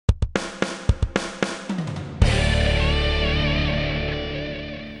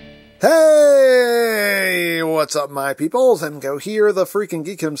what's up, my peoples? EmGo here, the freaking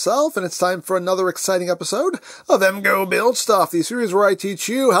geek himself, and it's time for another exciting episode of EmGo Build Stuff, the series where I teach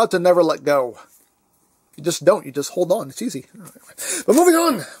you how to never let go. You just don't, you just hold on, it's easy. But moving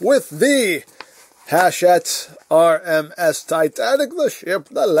on with the Hachette R.M.S. Titanic, the ship,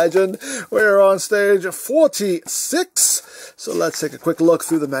 the legend. We're on stage 46. So let's take a quick look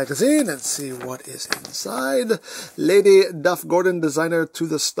through the magazine and see what is inside. Lady Duff Gordon, designer to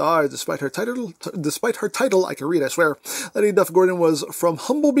the stars. Despite her title, I can read, I swear. Lady Duff Gordon was from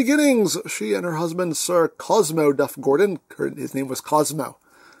humble beginnings. She and her husband, Sir Cosmo Duff Gordon, his name was Cosmo.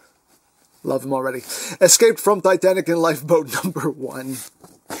 Love him already. Escaped from Titanic in lifeboat number 1.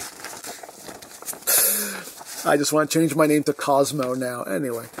 I just want to change my name to Cosmo now.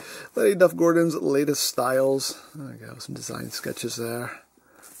 Anyway, Lady Duff Gordon's latest styles. There we go, some design sketches there.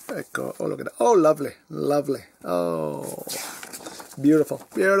 There we go. Oh, look at that. Oh, lovely, lovely. Oh, beautiful,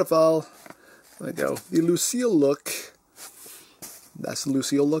 beautiful. There we go. The Lucille look. That's the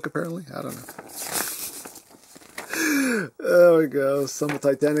Lucille look, apparently. I don't know. There we go. Some of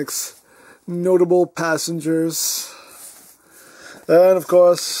Titanic's notable passengers. And, of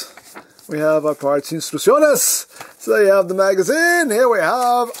course, we have our parts instrucciones. So you have the magazine. Here we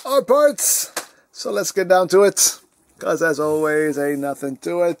have our parts. So let's get down to it. Because as always, ain't nothing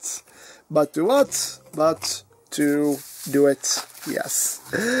to it. But to what? But to do it. Yes.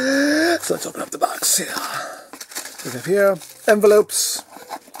 So let's open up the box here. We have here envelopes.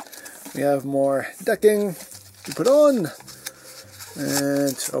 We have more decking to put on.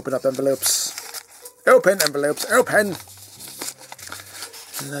 And open up envelopes. Open envelopes. Open.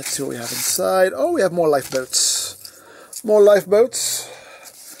 Let's see what we have inside. Oh, we have more lifeboats. More lifeboats.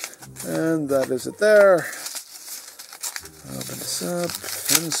 And that is it there. Open this up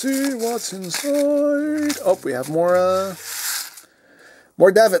and see what's inside. Oh, we have more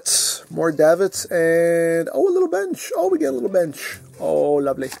davits. More davits and, oh, a little bench. Oh, we get a little bench. Oh,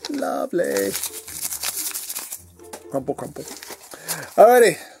 lovely. Lovely. Crumple, crumple.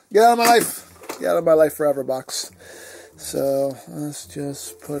 Alrighty. Get out of my life. Get out of my life forever box. So let's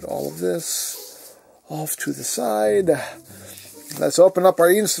just put all of this off to the side. Let's open up our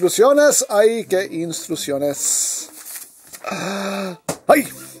instrucciones. Ay, que instrucciones. Hi.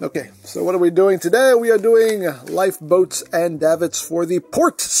 Okay, so what are we doing today? We are doing lifeboats and davits for the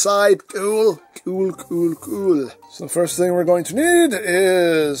port side. Cool, cool, cool, cool. So the first thing we're going to need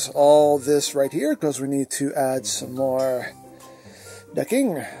is all this right here, because we need to add some more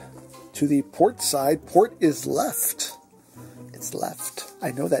decking to the port side. Port is left. It's left.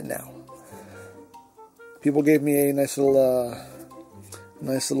 I know that now. People gave me a nice little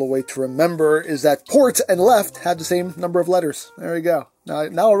way to remember, is that port and left have the same number of letters. There we go. Now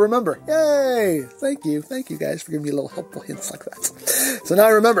I'll remember. Yay! Thank you guys for giving me little helpful hints like that. So now I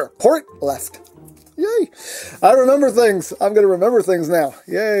remember. Port, left. Yay! I remember things. I'm going to remember things now.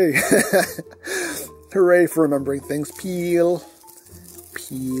 Yay! Hooray for remembering things. Peel.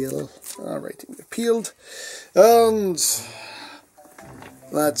 Peel. Alright, we peeled. And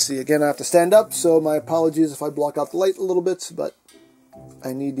let's see, again I have to stand up, so my apologies if I block out the light a little bit, but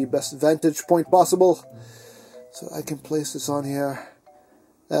I need the best vantage point possible, so I can place this on here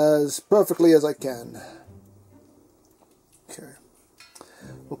as perfectly as I can. Okay.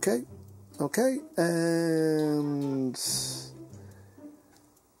 Okay. Okay, and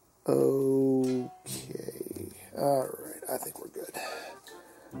okay. Alright, I think we're good.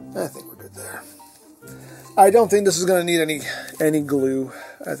 I think we're good there. I don't think this is going to need any glue.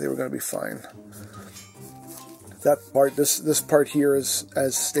 I think we're going to be fine. That part, this part here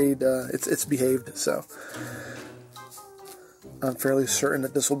has stayed. It's behaved. So I'm fairly certain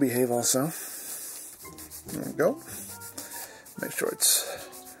that this will behave also. There we go. Make sure it's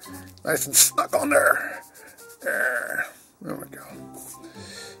nice and stuck on there. There we go.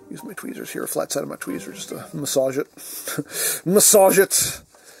 Use my tweezers here, flat side of my tweezer, just to massage it. Massage it.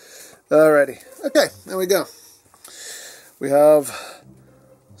 Alrighty. Okay, there we go. We have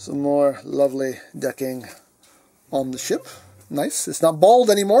some more lovely decking on the ship. Nice. It's not bald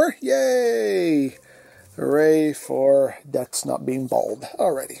anymore. Yay! Hooray for decks not being bald.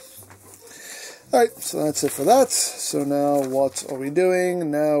 Alrighty. Alright, so that's it for that. So now what are we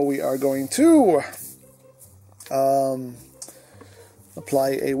doing? Now we are going to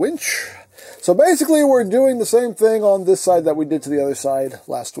apply a winch. So basically we're doing the same thing on this side that we did to the other side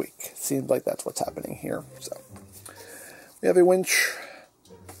last week. It seems like that's what's happening here. So we have a winch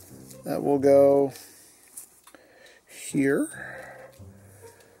that will go here.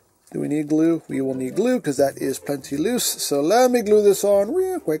 Do we need glue? We will need glue because that is plenty loose. So let me glue this on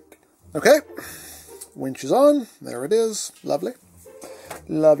real quick. Okay. Winch is on. There it is. Lovely.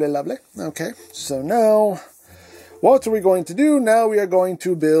 Lovely, lovely. Okay. So now What are we going to do? Now we are going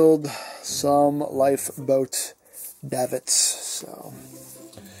to build some lifeboat davits.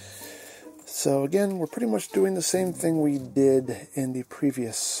 So again, we're pretty much doing the same thing we did in the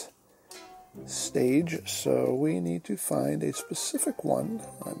previous stage. So we need to find a specific one.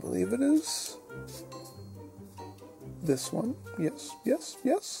 I believe it is this one. Yes, yes,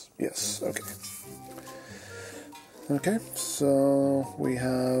 yes, yes. Okay. Okay, so we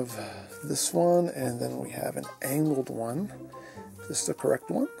have this one, and then we have an angled one. Is this the correct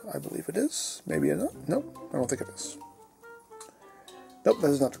one? I believe it is. Maybe not. Nope, I don't think it is. Nope,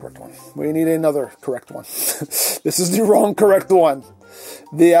 that is not the correct one. We need another correct one. This is the wrong correct one.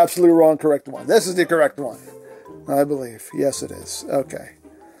 The absolute wrong correct one. This is the correct one, I believe. Yes, it is. Okay.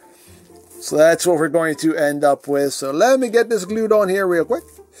 So that's what we're going to end up with. So let me get this glued on here real quick.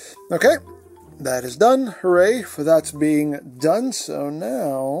 Okay, that is done. Hooray for that's being done. So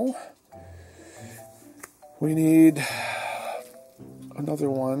now we need another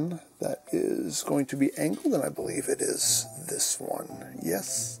one that is going to be angled, and I believe it is this one.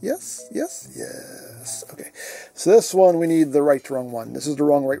 Yes, yes, yes, yes. Okay, so this one we need the wrong one. This is the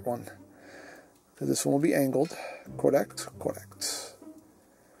wrong right one. So this one will be angled. Correct, correct.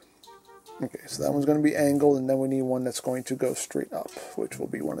 Okay, so that one's going to be angled, and then we need one that's going to go straight up, which will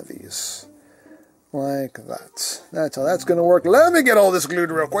be one of these. Like that. That's how that's going to work. Let me get all this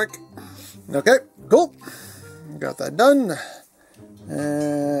glued real quick. Okay, cool. Got that done. And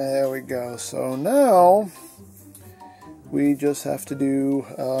there we go. So now we just have to do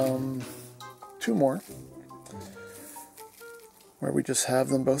 2 more, where we just have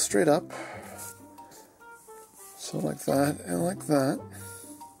them both straight up. So like that and like that.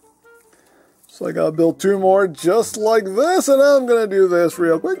 So I gotta build 2 more just like this, and I'm gonna do this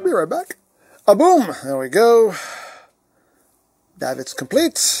real quick. Be right back. Boom! There we go. Davits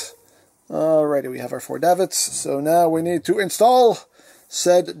complete. Alrighty, we have our 4 davits. So now we need to install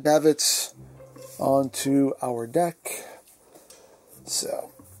said davits onto our deck.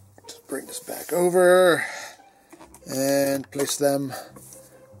 So just bring this back over and place them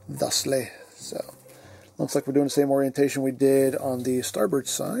thusly. So looks like we're doing the same orientation we did on the starboard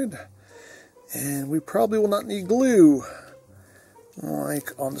side. And we probably will not need glue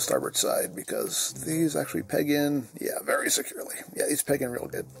like on the starboard side, because these actually peg in, yeah, very securely. Yeah, these peg in real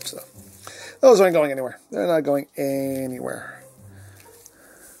good. So those aren't going anywhere. They're not going anywhere.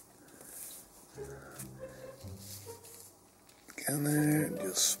 And then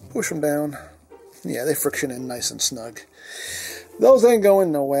just push them down. Yeah, they friction in nice and snug. Those ain't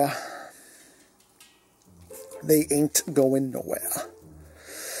going nowhere. They ain't going nowhere.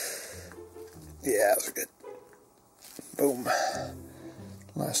 Yeah, those are good. Boom.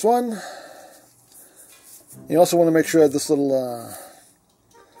 Last one. You also want to make sure that this little,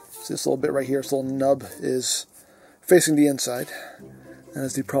 this little bit right here, this little nub is facing the inside. That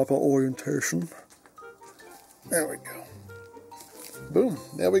is the proper orientation. There we go. Boom.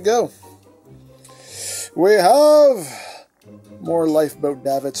 There we go. We have more lifeboat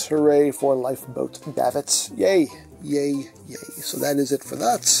davits. Hooray for lifeboat davits. Yay. Yay. Yay. So that is it for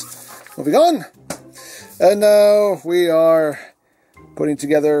that. Moving on. And now we are putting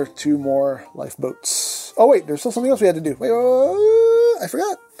together 2 more lifeboats. Oh wait, there's still something else we had to do. Wait, I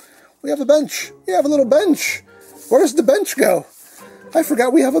forgot. We have a bench. We have a little bench. Where does the bench go? I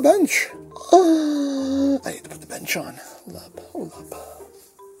forgot we have a bench. I need to put the bench on. Hold up, hold up.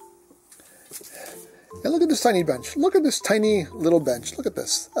 And look at this tiny bench. Look at this tiny little bench. Look at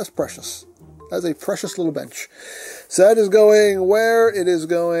this. That's precious. That's a precious little bench. So that is going where it is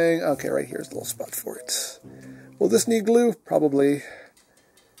going. Okay, right here's a little spot for it. Will this need glue? Probably.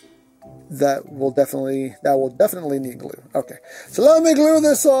 That will definitely need glue. Okay, so let me glue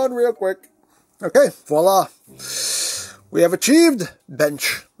this on real quick. Okay, voila. We have achieved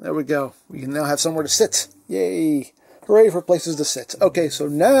bench. There we go. We can now have somewhere to sit. Yay. Hooray for places to sit. Okay, so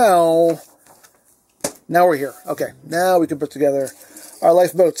now we're here. Okay, now we can put together our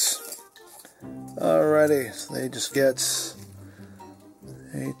lifeboats. Alrighty, so they just get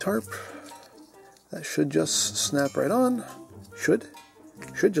a tarp. That should just snap right on. Should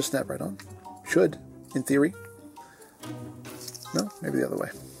just snap right on. Should, in theory. No, maybe the other way.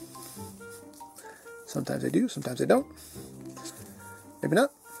 Sometimes they do, sometimes they don't. Maybe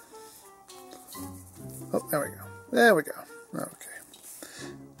not. Oh, there we go. There we go. Okay.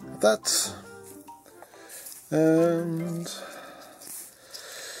 Got that. And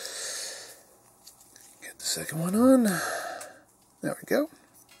get the second one on. There we go.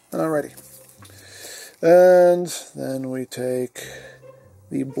 Alrighty. And then we take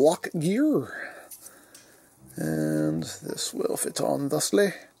the block gear. And this will fit on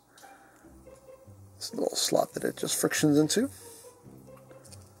thusly. It's the little slot that it just frictions into.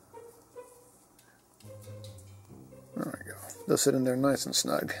 There we go. They'll sit in there nice and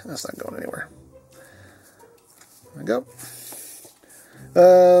snug. That's not going anywhere. There we go.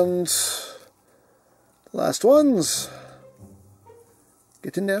 And last ones.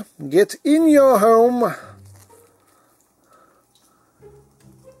 Get in there. Get in your home.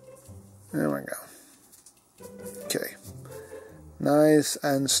 There we go. Okay. Nice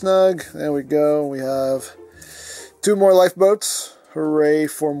and snug. There we go. We have 2 more lifeboats. Hooray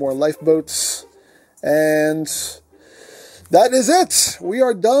for more lifeboats. And that is it. We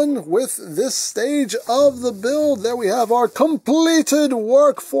are done with this stage of the build. There we have our completed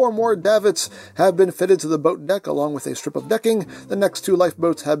work. 4 more davits have been fitted to the boat deck along with a strip of decking. The next 2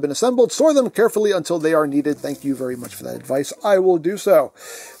 lifeboats have been assembled. Store them carefully until they are needed. Thank you very much for that advice. I will do so.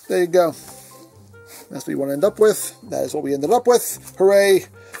 There you go. That's what you want to end up with. That is what we ended up with. Hooray.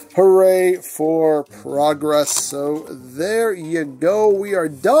 Hooray for progress. So there you go. We are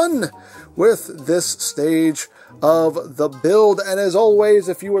done with this stage of the build. And as always,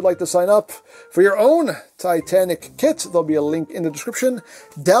 if you would like to sign up for your own Titanic kit, there'll be a link in the description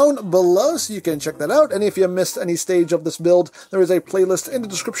down below so you can check that out. And if you missed any stage of this build, there is a playlist in the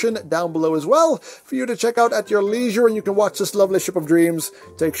description down below as well for you to check out at your leisure, and you can watch this lovely ship of dreams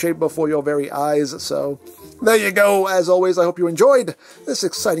take shape before your very eyes. So there you go. As always, I hope you enjoyed this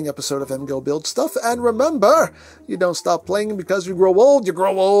exciting episode of EmGo Build Stuff. And remember, you don't stop playing because you grow old. You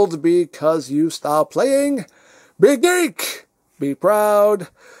grow old because you stop playing. Be geek, be proud,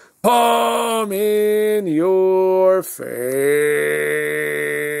 palm in your face.